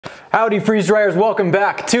Howdy freeze dryers, welcome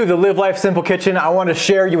back to the Live Life Simple Kitchen. I want to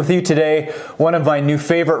share with you today one of my new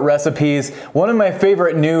favorite recipes, one of my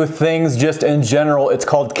favorite new things just in general. It's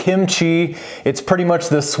called kimchi. It's pretty much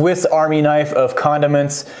the Swiss Army knife of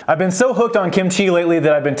condiments. I've been so hooked on kimchi lately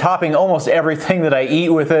that I've been topping almost everything that I eat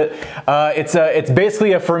with it. It's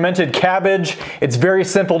basically a fermented cabbage. It's very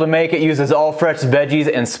simple to make. It uses all fresh veggies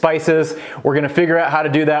and spices. We're going to figure out how to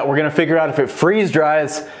do that. We're going to figure out if it freeze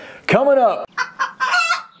dries. Coming up.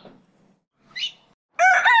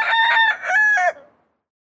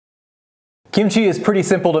 Kimchi is pretty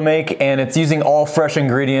simple to make and it's using all fresh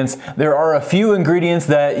ingredients. There are a few ingredients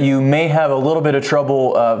that you may have a little bit of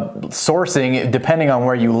trouble sourcing depending on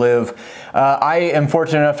where you live. I am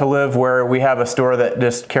fortunate enough to live where we have a store that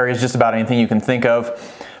just carries just about anything you can think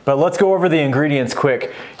of. But let's go over the ingredients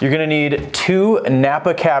quick. You're gonna need 2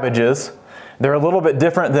 Napa cabbages. They're a little bit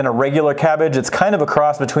different than a regular cabbage. It's kind of a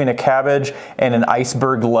cross between a cabbage and an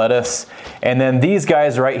iceberg lettuce. And then these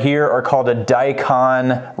guys right here are called a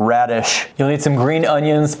daikon radish. You'll need some green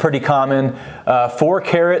onions, pretty common. 4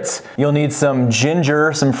 carrots. You'll need some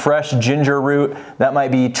ginger, some fresh ginger root. That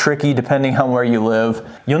might be tricky depending on where you live.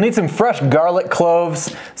 You'll need some fresh garlic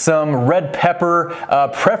cloves, some red pepper,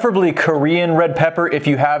 preferably Korean red pepper if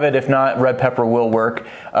you have it. If not, red pepper will work.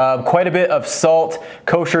 Quite a bit of salt,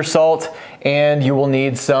 kosher salt, and you will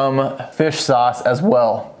need some fish sauce as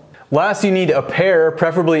well. Last, you need a pear,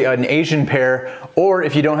 preferably an Asian pear, or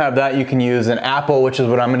if you don't have that, you can use an apple, which is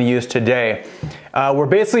what I'm going to use today. We're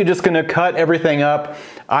basically just going to cut everything up.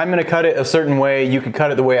 I'm going to cut it a certain way. You can cut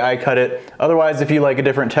it the way I cut it. Otherwise, if you like a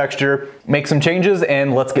different texture, make some changes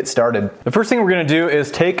and let's get started. The first thing we're going to do is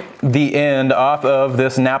take the end off of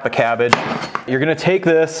this Napa cabbage. You're going to take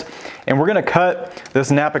this and we're going to cut this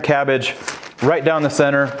Napa cabbage right down the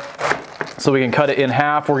center so we can cut it in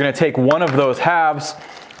half. We're going to take one of those halves,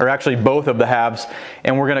 or actually both of the halves,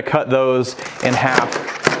 and we're going to cut those in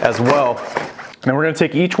half as well. And we're going to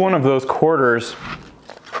take each one of those quarters,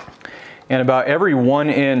 and about every 1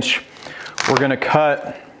 inch, we're going to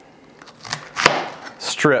cut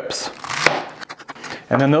strips.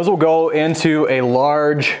 And then those will go into a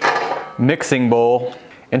large mixing bowl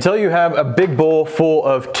until you have a big bowl full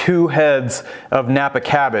of 2 heads of Napa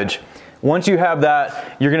cabbage. Once you have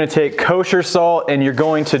that, you're going to take kosher salt and you're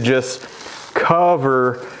going to just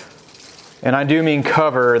cover, and I do mean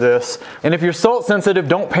cover this. And if you're salt sensitive,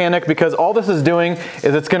 don't panic, because all this is doing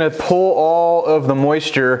is it's going to pull all of the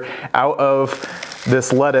moisture out of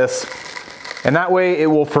this lettuce, and that way it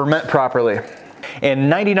will ferment properly. And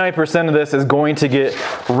 99% of this is going to get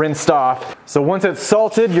rinsed off. So once it's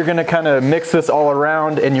salted, you're going to kind of mix this all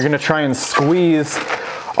around and you're going to try and squeeze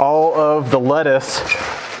all of the lettuce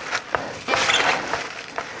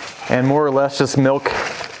and more or less just milk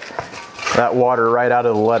that water right out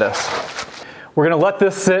of the lettuce. We're going to let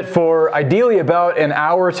this sit for ideally about an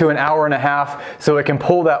hour to an hour and a half so it can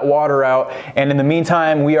pull that water out. And in the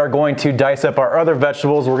meantime, we are going to dice up our other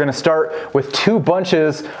vegetables. We're going to start with 2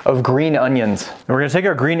 bunches of green onions. And we're going to take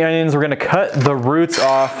our green onions, we're going to cut the roots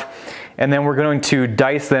off, and then we're going to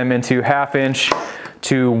dice them into 1/2 inch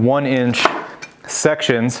to 1 inch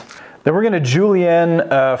sections. Then we're going to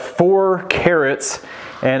julienne 4 carrots.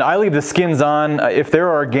 And I leave the skins on. If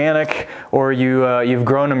they're organic or you've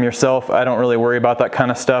grown them yourself, I don't really worry about that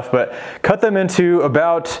kind of stuff, but cut them into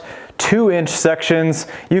about 2 inch sections.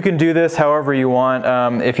 You can do this however you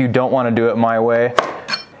want if you don't want to do it my way.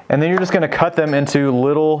 And then you're just going to cut them into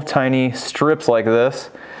little tiny strips like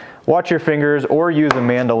this. Watch your fingers or use a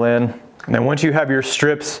mandolin. And then once you have your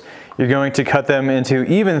strips, you're going to cut them into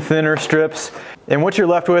even thinner strips. And what you're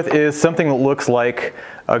left with is something that looks like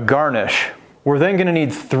a garnish. We're then going to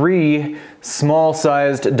need 3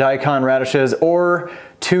 small-sized daikon radishes or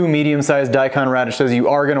 2 medium-sized daikon radishes. You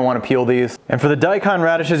are going to want to peel these. And for the daikon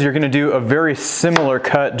radishes, you're going to do a very similar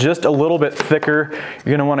cut, just a litlittle bit thicker.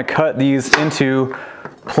 You're going to want to cut these into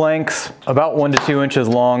planks about 1 to 2 inches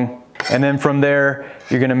long. And then from there,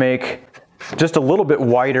 you're going to make just a little bit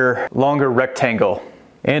wider, longer rectangle.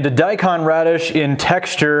 And a daikon radish in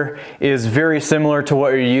texture is very similar to what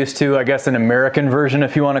you're used to, I guess an American version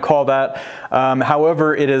if you want to call that.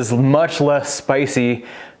 However, it is much less spicy,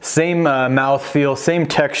 same mouthfeel, same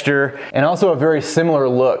texture, and also a very similar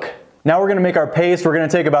look. Now we're going to make our paste. We're going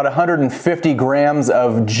to take about 150 grams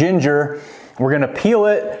of ginger. We're going to peel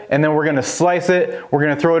it and then we're going to slice it. We're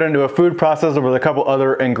going to throw it into a food processor with a couple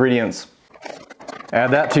other ingredients.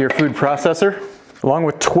 Add that to your food processor, along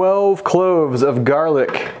with 12 cloves of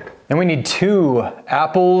garlic. And we need 2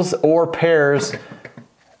 apples or pears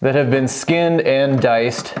that have been skinned and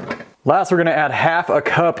diced. Last, we're gonna add 1/2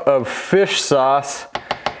 cup of fish sauce,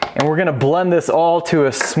 and we're gonna blend this all to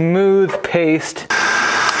a smooth paste.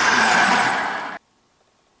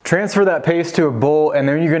 Transfer that paste to a bowl, and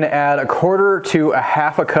then you're gonna add 1/4 to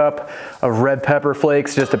 1/2 cup of red pepper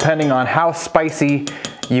flakes, just depending on how spicy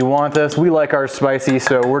you want this. We like ours spicy,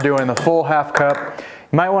 so we're doing the full 1/2 cup.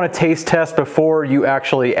 You might want to taste test before you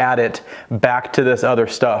actually add it back to this other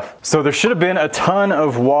stuff. So there should have been a ton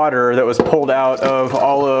of water that was pulled out of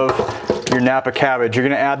all of your Napa cabbage. You're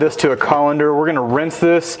gonna add this to a colander. We're gonna rinse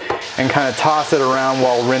this and kind of toss it around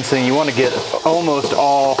while rinsing. You wanna get almost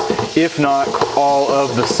all, if not all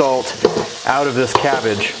of the salt out of this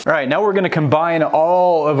cabbage. All right, now we're gonna combine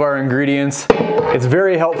all of our ingredients. It's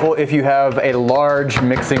very helpful if you have a large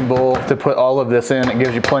mixing bowl to put all of this in. It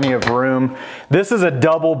gives you plenty of room. This is a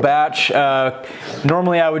double batch.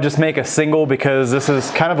 Normally I would just make a single because this is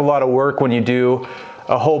kind of a lot of work when you do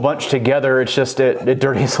a whole bunch together. It's just, it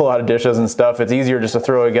dirties a lot of dishes and stuff. It's easier just to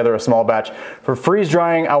throw together a small batch. For freeze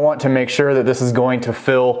drying, I want to make sure that this is going to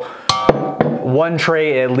fill one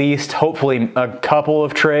tray at least, hopefully a couple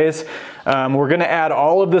of trays. We're gonna add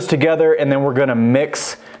all of this together and then we're gonna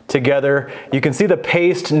mix together. You can see the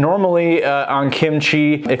paste normally on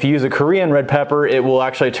kimchi. If you use a Korean red pepper, it will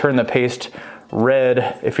actually turn the paste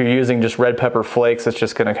red. If you're using just red pepper flakes, it's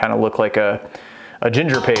just gonna kind of look like a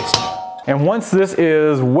ginger paste. And once this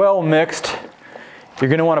is well mixed, you're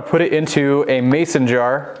gonna wanna put it into a mason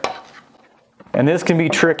jar. And this can be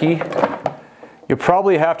tricky. You'll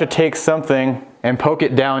probably have to take something and poke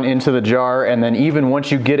it down into the jar, and then even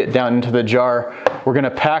once you get it down into the jar, we're gonna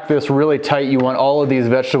pack this really tight. You want all of these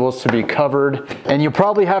vegetables to be covered. And you'll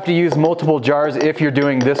probably have to use multiple jars if you're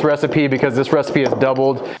doing this recipe because this recipe is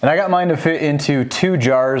doubled. And I got mine to fit into 2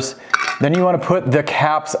 jars. Then you want to put the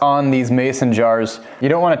caps on these mason jars. You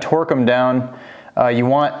don't want to torque them down. You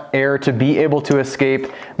want air to be able to escape.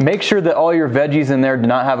 Make sure that all your veggies in there do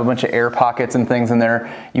not have a bunch of air pockets and things in there.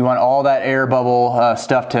 You want all that air bubble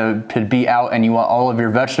stuff to be out, and you want all of your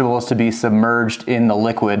vegetables to be submerged in the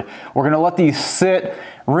liquid. We're gonna let these sit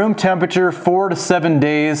room temperature 4 to 7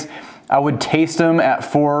 days. I would taste them at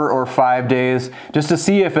 4 or 5 days just to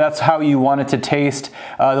see if that's how you want it to taste.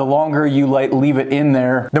 The longer you leave it in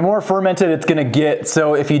there, the more fermented it's gonna get.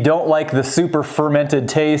 So if you don't like the super fermented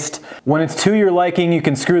taste, when it's to your liking, you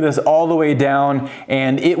can screw this all the way down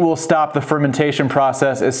and it will stop the fermentation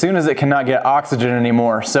process as soon as it cannot get oxygen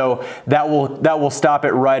anymore. So that will stop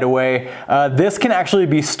it right away. This can actually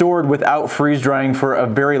be stored without freeze drying for a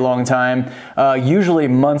very long time, usually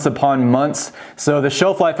months upon months. So the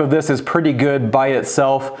shelf life of this is pretty good by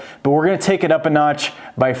itself, but we're gonna take it up a notch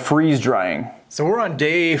by freeze drying. So we're on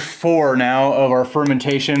day 4 now of our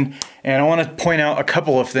fermentation, and I wanna point out a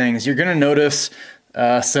couple of things. You're gonna notice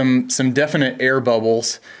some definite air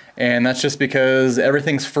bubbles, and that's just because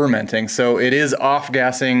everything's fermenting. So it is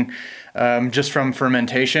off-gassing just from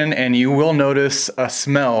fermentation, and you will notice a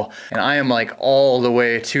smell. And I am like all the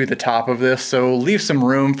way to the top of this, so leave some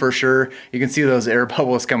room for sure. You can see those air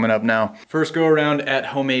bubbles coming up now. First go around at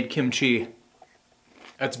homemade kimchi.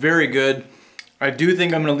 That's very good. I do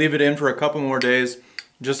think I'm gonna leave it in for a couple more days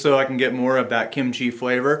just so I can get more of that kimchi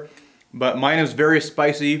flavor. But mine is very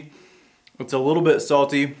spicy. It's a little bit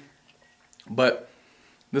salty, but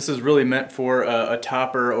this is really meant for a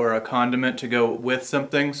topper or a condiment to go with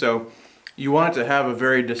something. So you want it to have a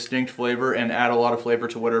very distinct flavor and add a lot of flavor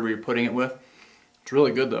to whatever you're putting it with. It's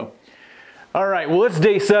really good though. All right, well it's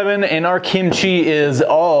day 7 and our kimchi is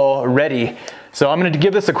all ready. So I'm gonna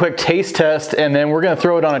give this a quick taste test and then we're gonna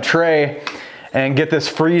throw it on a tray and get this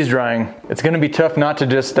freeze drying. It's gonna be tough not to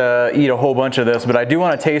just eat a whole bunch of this, but I do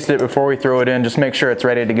wanna taste it before we throw it in, just make sure it's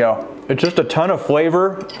ready to go. It's just a ton of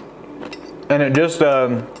flavor, and it just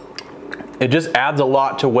adds a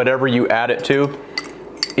lot to whatever you add it to.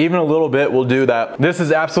 Even a little bit will do that. This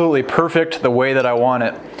is absolutely perfect the way that I want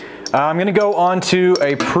it. I'm gonna go onto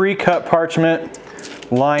a pre-cut parchment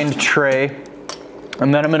lined tray,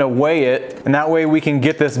 and then I'm gonna weigh it, and that way we can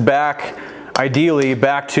get this back, ideally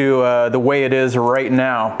back to the way it is right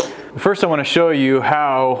now. First I wanna show you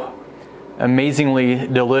how amazingly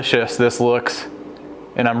delicious this looks.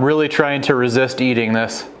 And I'm really trying to resist eating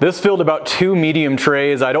this. This filled about 2 medium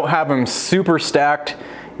trays. I don't have them super stacked.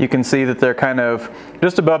 You can see that they're kind of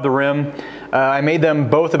just above the rim. I made them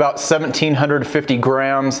both about 1,750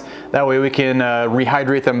 grams. That way we can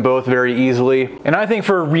rehydrate them both very easily. And I think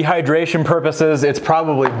for rehydration purposes, it's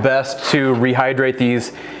probably best to rehydrate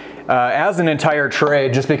these as an entire tray,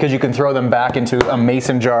 just because you can throw them back into a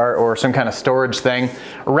mason jar or some kind of storage thing.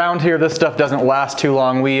 Around here, this stuff doesn't last too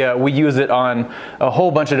long. We use it on a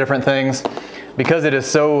whole bunch of different things because it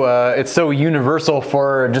is it's so universal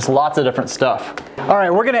for just lots of different stuff. All right,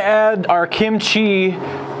 we're gonna add our kimchi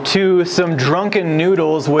to some drunken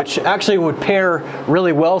noodles, which actually would pair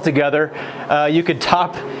really well together. You could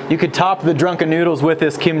top the drunken noodles with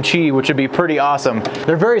this kimchi, which would be pretty awesome.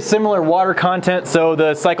 They're very similar water content, so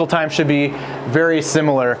the cycle time should be very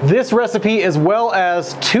similar. This recipe, as well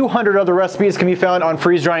as 200 other recipes, can be found on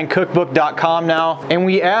freezedryingcookbook.com now. And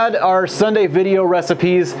we add our Sunday video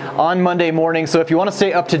recipes on Monday morning, so if you want to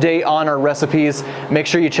stay up to date on our recipes, make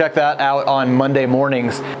sure you check that out on Monday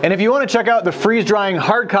mornings. And if you want to check out the freeze drying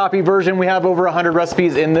hard copy version, we have over 100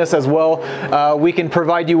 recipes in this as well. We can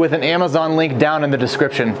provide you with an Amazon link down in the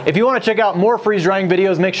description. If you want to check out more freeze drying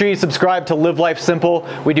videos, make sure you subscribe to Live Life Simple.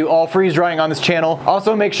 We do all freeze drying on this channel.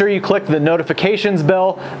 Also, make sure you click the notifications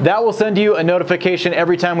bell. That will send you a notification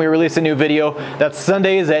every time we release a new video. That's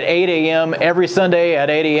Sundays at 8 a.m. every Sunday at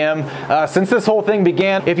 8 a.m. Since this whole thing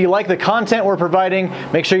began, if you like the content we're providing,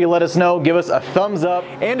 make sure you let us know, give us a thumbs up.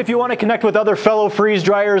 And if you want to connect with other fellow freeze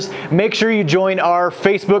dryers, make sure you join our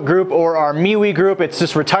Facebook group or our MeWe group. It's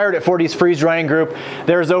just Retired at 40's Freeze Drying group.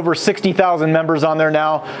 There's over 60,000 members on there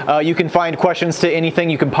now. You can find questions to anything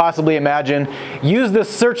you can possibly imagine. Use the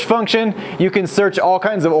search function. You can search all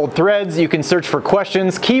kinds of old threads. You can search for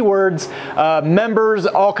questions, keywords, members,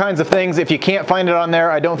 all kinds of things. If you can't find it on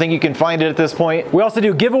there, I don't think you can find it at this point. We also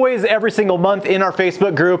do giveaways every single month in our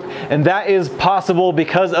Facebook group, and that is possible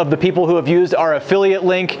because of the people who have used our affiliate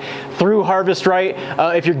link through Harvest Right.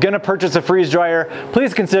 If you're gonna purchase a freeze dryer,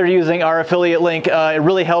 please consider using our affiliate link. It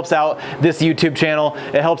really helps out this YouTube channel.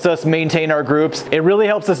 It helps us maintain our groups. It really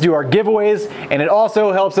helps us do our giveaways, and it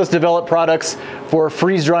also helps us develop products for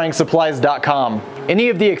freezedryingsupplies.com. Any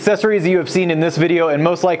of the accessories you have seen in this video, and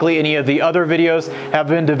most likely any of the other videos, have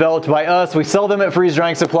been developed by us. We sell them at Freeze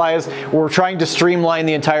Drying Supplies. We're trying to streamline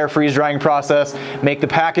the entire freeze drying process, make the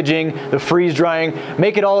packaging, the freeze drying,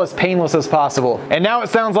 make it all as painless as possible. And now it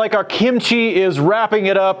sounds like our kimchi is wrapping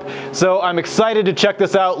it up, so I'm excited to check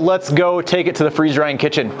this out. Let's go take it to the freeze drying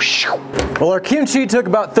kitchen. Well, our kimchi took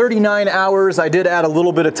about 39 hours. I did add a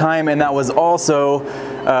little bit of time, and that was also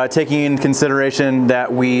taking in consideration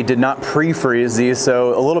that we did not pre-freeze these,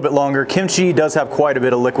 so a little bit longer. Kimchi does have quite a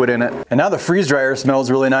bit of liquid in it. And now the freeze dryer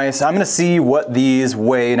smells really nice. I'm gonna see what these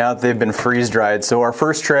weigh now that they've been freeze dried. So our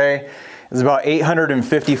first tray is about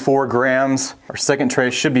 854 grams. Our second tray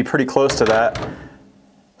should be pretty close to that.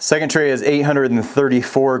 Second tray is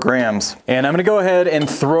 834 grams. And I'm gonna go ahead and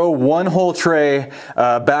throw one whole tray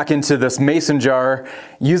back into this mason jar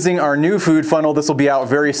using our new food funnel. This will be out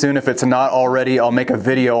very soon. If it's not already, I'll make a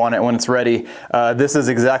video on it when it's ready. This is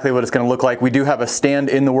exactly what it's gonna look like. We do have a stand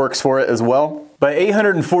in the works for it as well. But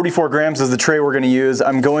 844 grams is the tray we're gonna use.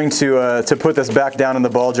 I'm going to put this back down in the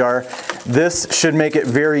ball jar. This should make it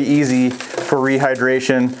very easy for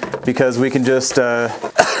rehydration because we can just,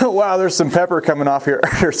 wow, there's some pepper coming off here,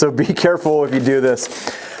 so be careful if you do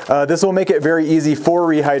this. This will make it very easy for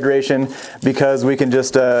rehydration because we can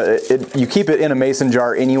just, you keep it in a mason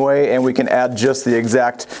jar anyway, and we can add just the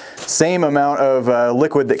exact same amount of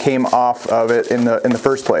liquid that came off of it in the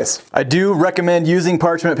first place. I do recommend using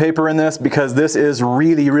parchment paper in this because this is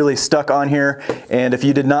really stuck on here, and if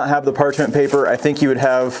you did not have the parchment paper, I think you would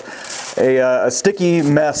have a sticky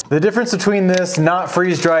mess. The difference between this not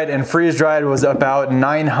freeze-dried and freeze-dried was about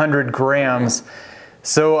 900 grams.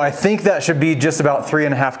 So I think that should be just about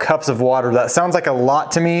 3.5 cups of water. That sounds like a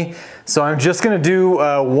lot to me, so I'm just gonna do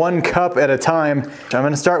 1 cup at a time. I'm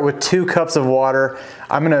gonna start with 2 cups of water.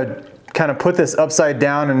 I'm gonna kind of put this upside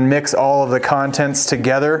down and mix all of the contents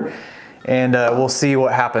together, and we'll see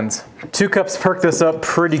what happens. 2 cups perk this up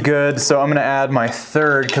pretty good, so I'm gonna add my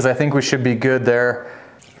third because I think we should be good there.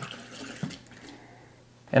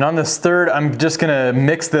 And on this third, I'm just gonna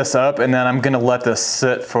mix this up, and then I'm gonna let this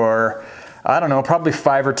sit for, I don't know, probably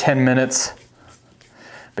 5 or 10 minutes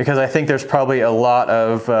because I think there's probably a lot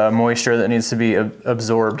of moisture that needs to be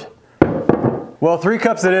absorbed. Well, 3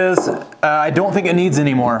 cups it is. I don't think it needs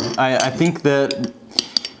any more. I think that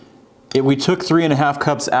we took 3.5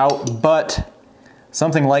 cups out, but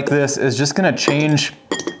something like this is just gonna change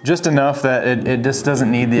just enough that it just doesn't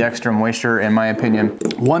need the extra moisture, in my opinion.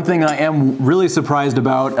 One thing I am really surprised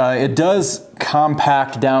about, it does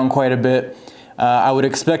compact down quite a bit. I would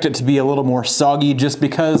expect it to be a little more soggy just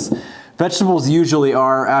because vegetables usually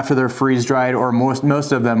are after they're freeze-dried, or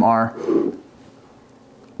most of them are.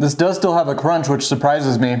 This does still have a crunch, which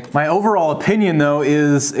surprises me. My overall opinion though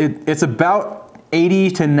is it's about 80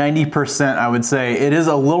 to 90%, I would say. It is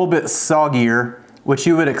a little bit soggier, which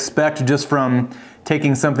you would expect just from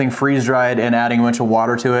taking something freeze-dried and adding a bunch of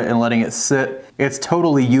water to it and letting it sit. It's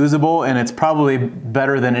totally usable, and it's probably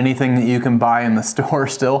better than anything that you can buy in the store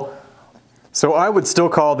still. So I would still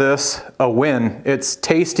call this a win. It's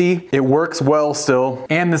tasty, it works well still,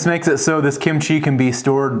 and this makes it so this kimchi can be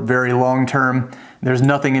stored very long term. There's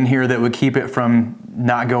nothing in here that would keep it from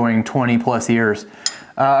not going 20 plus years.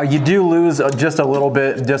 You do lose just a little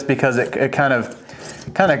bit just because it kind of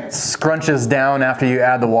scrunches down after you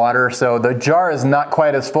add the water. So the jar is not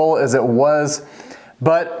quite as full as it was,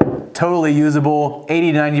 but totally usable,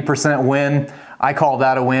 80–90% win. I call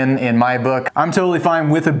that a win in my book. I'm totally fine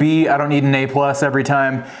with a B. I don't need an A+ every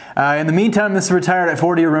time. In the meantime, this is Retired at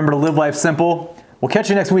 40. Remember to live life simple. We'll catch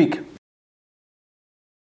you next week.